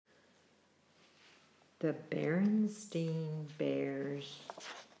The Berenstein Bears'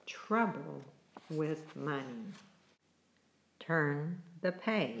 trouble with money. Turn the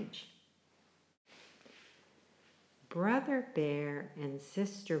page. Brother Bear and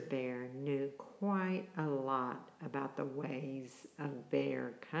Sister Bear knew quite a lot about the ways of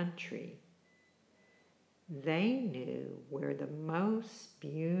Bear Country. They knew where the most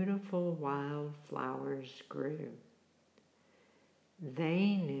beautiful wildflowers grew.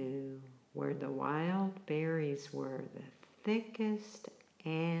 They knew where the wild berries were the thickest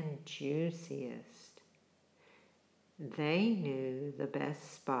and juiciest. They knew the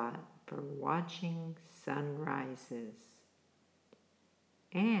best spot for watching sunrises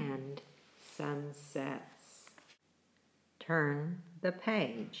and sunsets. Turn the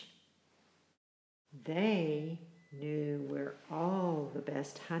page. They knew where all the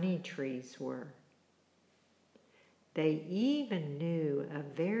best honey trees were. They even knew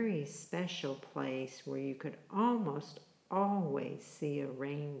a very special place where you could almost always see a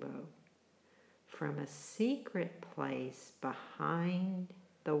rainbow from a secret place behind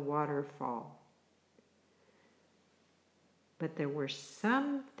the waterfall. But there were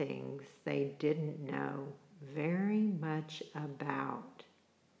some things they didn't know very much about.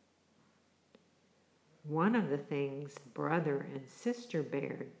 One of the things Brother and Sister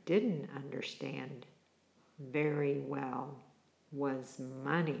Bear didn't understand very well was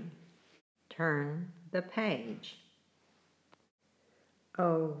money. Turn the page.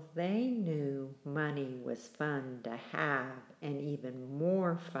 Oh, they knew money was fun to have and even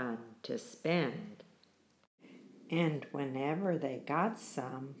more fun to spend. And whenever they got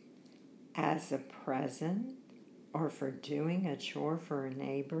some, as a present, or for doing a chore for a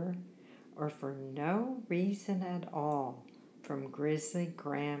neighbor, or for no reason at all, from Grizzly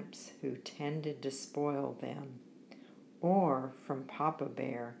Gramps, who tended to spoil them, or from Papa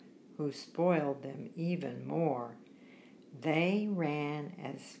Bear, who spoiled them even more, they ran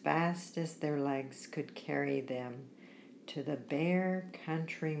as fast as their legs could carry them to the Bear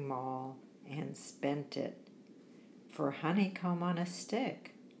Country Mall and spent it for honeycomb on a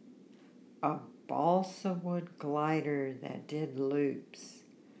stick, a balsa wood glider that did loops,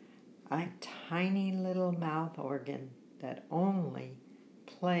 a tiny little mouth organ that only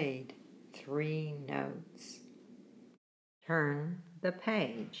played 3 notes. Turn the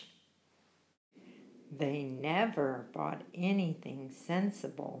page. They never bought anything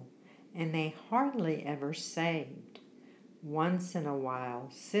sensible, and they hardly ever saved. Once in a while,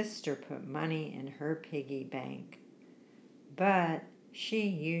 Sister put money in her piggy bank, but she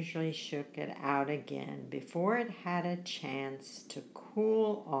usually shook it out again before it had a chance to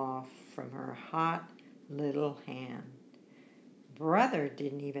cool off from her hot little hand. Brother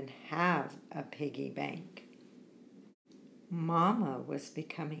didn't even have a piggy bank. Mama was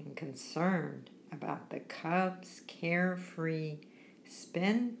becoming concerned about the cubs' carefree,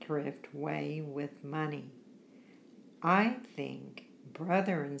 spendthrift way with money. I think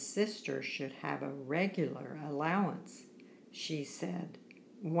Brother and Sister should have a regular allowance, she said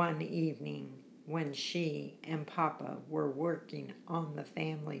one evening when she and Papa were working on the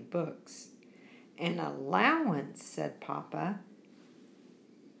family books. An allowance, said Papa.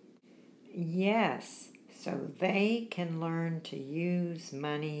 Yes, so they can learn to use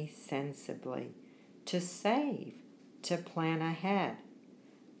money sensibly, to save, to plan ahead.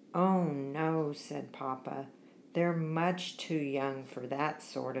 Oh no, said Papa, they're much too young for that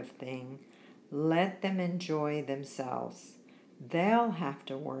sort of thing. Let them enjoy themselves. They'll have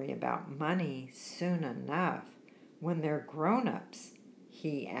to worry about money soon enough when they're grown-ups,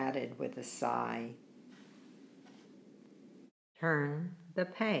 he added with a sigh. Turn the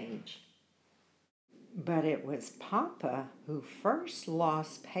page. But it was Papa who first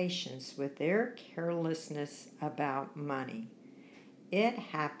lost patience with their carelessness about money. It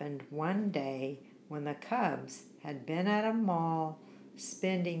happened one day when the cubs had been at a mall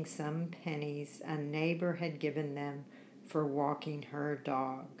spending some pennies a neighbor had given them for walking her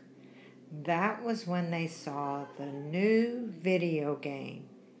dog. That was when they saw the new video game.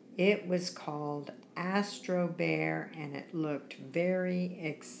 It was called Astro Bear, and it looked very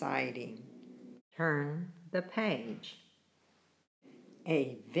exciting. Turn the page.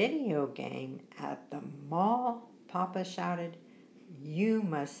 A video game at the mall, Papa shouted. You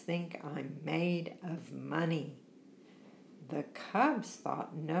must think I'm made of money. The cubs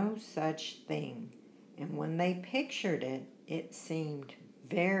thought no such thing, and when they pictured it, it seemed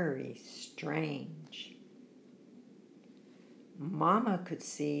very strange. Mama could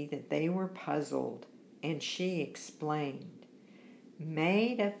see that they were puzzled, and she explained,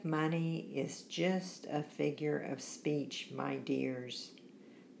 Made of money is just a figure of speech, my dears.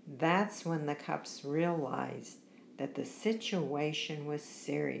 That's when the cubs realized that the situation was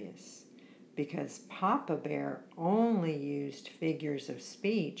serious, because Papa Bear only used figures of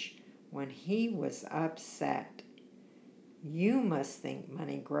speech when he was upset. "You must think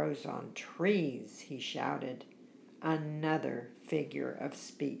money grows on trees," he shouted. Another figure of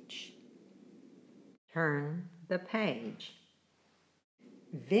speech. Turn the page.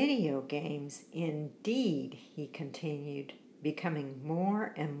 "Video games, indeed," he continued, becoming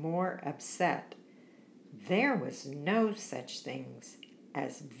more and more upset. "There was no such things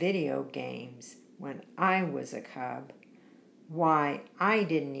as video games when I was a cub. Why, I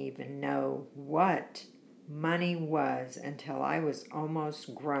didn't even know what money was until I was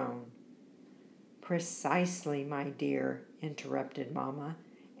almost grown." "Precisely, my dear," interrupted Mama,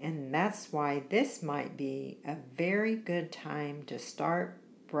 "and that's why this might be a very good time to start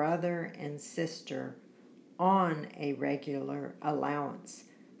brother and sister on a regular allowance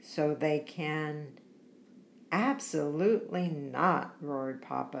so they can—" "Absolutely not," roared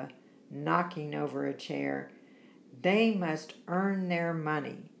Papa, knocking over a chair. "They must earn their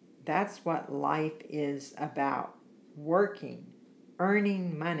money. That's what life is about. Working,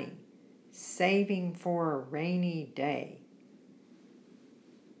 earning money, saving for a rainy day."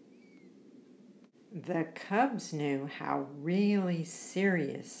 The cubs knew how really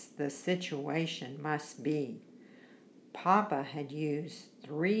serious the situation must be. Papa had used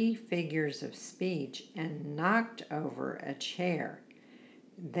 3 figures of speech and knocked over a chair.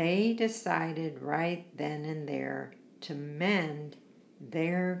 They decided right then and there to mend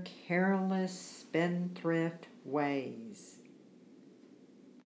their careless spendthrift ways.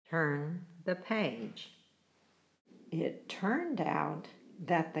 Turn the page. It turned out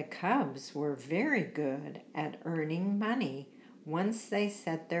that the cubs were very good at earning money once they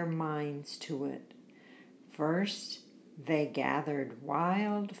set their minds to it. First, they gathered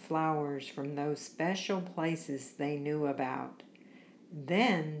wild flowers from those special places they knew about.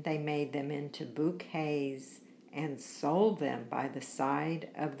 Then they made them into bouquets and sold them by the side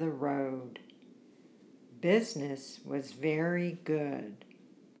of the road. Business was very good.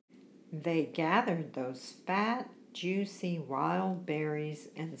 They gathered those fat, juicy wild berries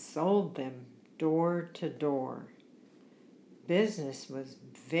and sold them door to door. Business was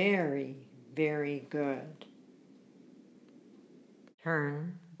very, very good.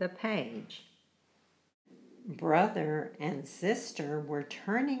 Turn the page. Brother and sister were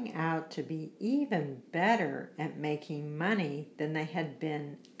turning out to be even better at making money than they had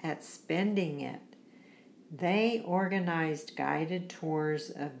been at spending it. They organized guided tours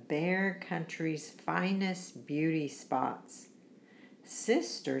of Bear Country's finest beauty spots.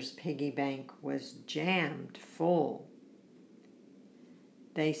 Sister's piggy bank was jammed full.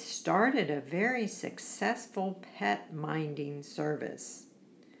 They started a very successful pet minding service.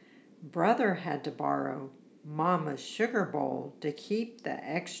 Brother had to borrow Mama's sugar bowl to keep the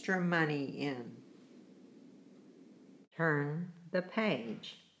extra money in. Turn the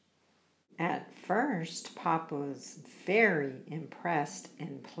page. At first, Papa was very impressed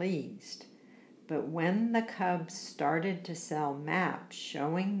and pleased, but when the cubs started to sell maps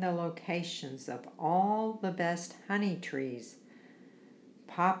showing the locations of all the best honey trees,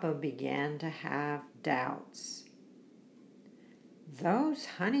 Papa began to have doubts. "Those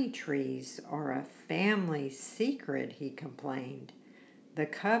honey trees are a family secret," he complained. "The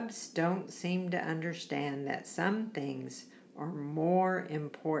cubs don't seem to understand that some things are more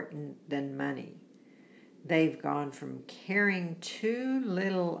important than money. They've gone from caring too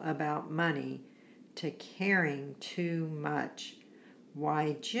little about money to caring too much.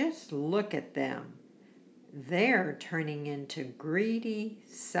 Why, just look at them. They're turning into greedy,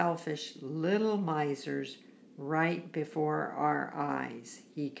 selfish little misers right before our eyes,"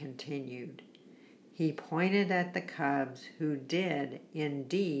 he continued. He pointed at the cubs, who did,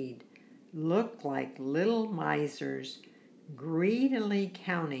 indeed, look like little misers greedily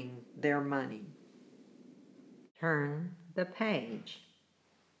counting their money. Turn the page.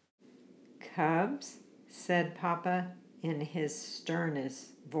 "Cubs," said Papa in his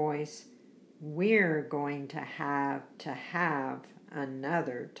sternest voice, "we're going to have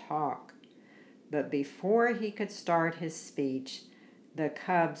another talk." But before he could start his speech, the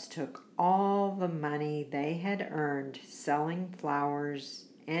cubs took all the money they had earned selling flowers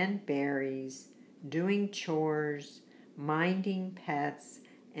and berries, doing chores, minding pets,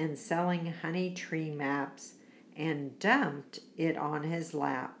 and selling honey tree maps, and dumped it on his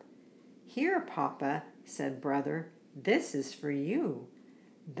lap. "Here, Papa," said Brother, "this is for you."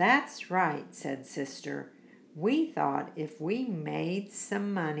 "That's right," said Sister. "We thought if we made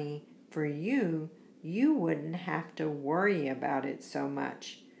some money for you, you wouldn't have to worry about it so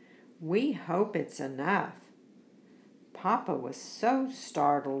much. We hope it's enough." Papa was so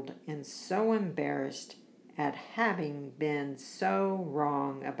startled and so embarrassed at having been so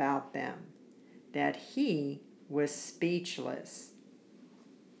wrong about them that he was speechless.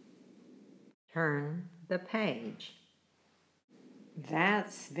 Turn the page.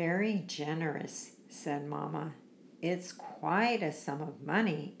 "That's very generous," said Mama. "It's quite a sum of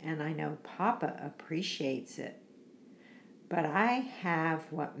money, and I know Papa appreciates it. But I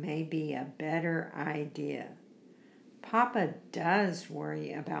have what may be a better idea. Papa does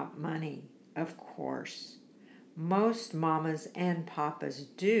worry about money, of course. Most mamas and papas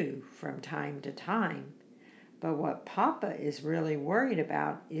do from time to time. But what Papa is really worried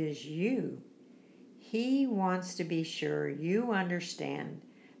about is you. He wants to be sure you understand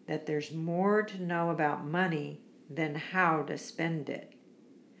that there's more to know about money than how to spend it."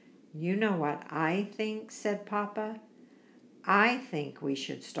 "You know what I think," said Papa. "I think we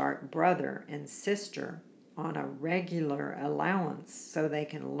should start brother and sister on a regular allowance so they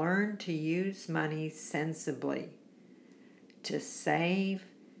can learn to use money sensibly, to save,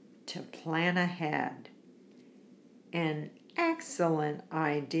 to plan ahead." "An excellent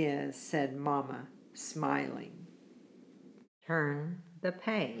idea," said Mama, smiling. Turn the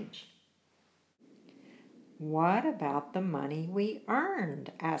page. "What about the money we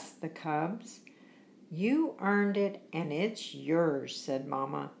earned?" asked the cubs. "You earned it and it's yours," said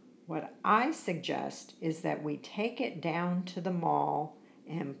Mama. "What I suggest is that we take it down to the mall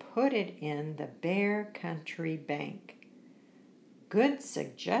and put it in the Bear Country Bank." "Good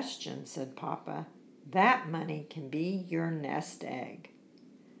suggestion," said Papa. "That money can be your nest egg."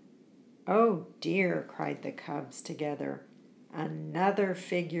 "Oh dear," cried the cubs together. "Another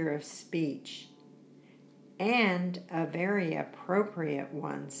figure of speech." "And a very appropriate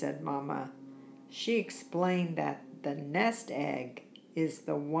one," said Mama. She explained that the nest egg is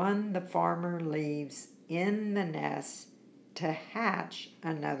the one the farmer leaves in the nest to hatch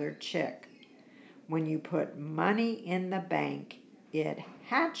another chick. When you put money in the bank, it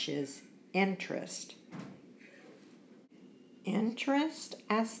hatches interest. "Interest?"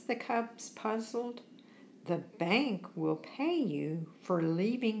 asked the cubs, puzzled. "The bank will pay you for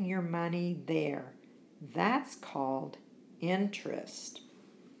leaving your money there. That's called interest."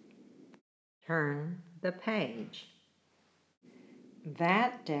 Turn the page.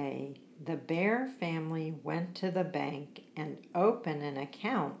 That day, the Bear family went to the bank and opened an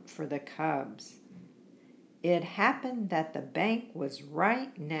account for the cubs. It happened that the bank was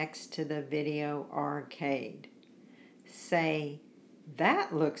right next to the video arcade. "Say,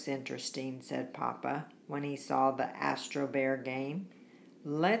 that looks interesting," said Papa when he saw the Astro Bear game.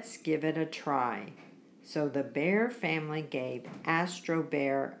 "Let's give it a try." So the Bear family gave Astro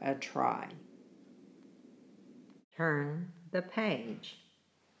Bear a try. Turn the page.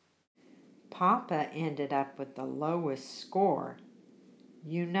 Papa ended up with the lowest score.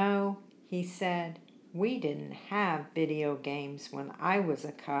 "You know," he said, "we didn't have video games when I was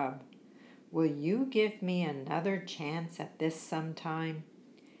a cub. Will you give me another chance at this sometime?"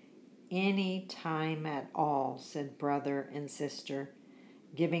 "Any time at all," said brother and sister,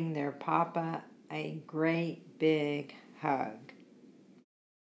 giving their papa a great big hug.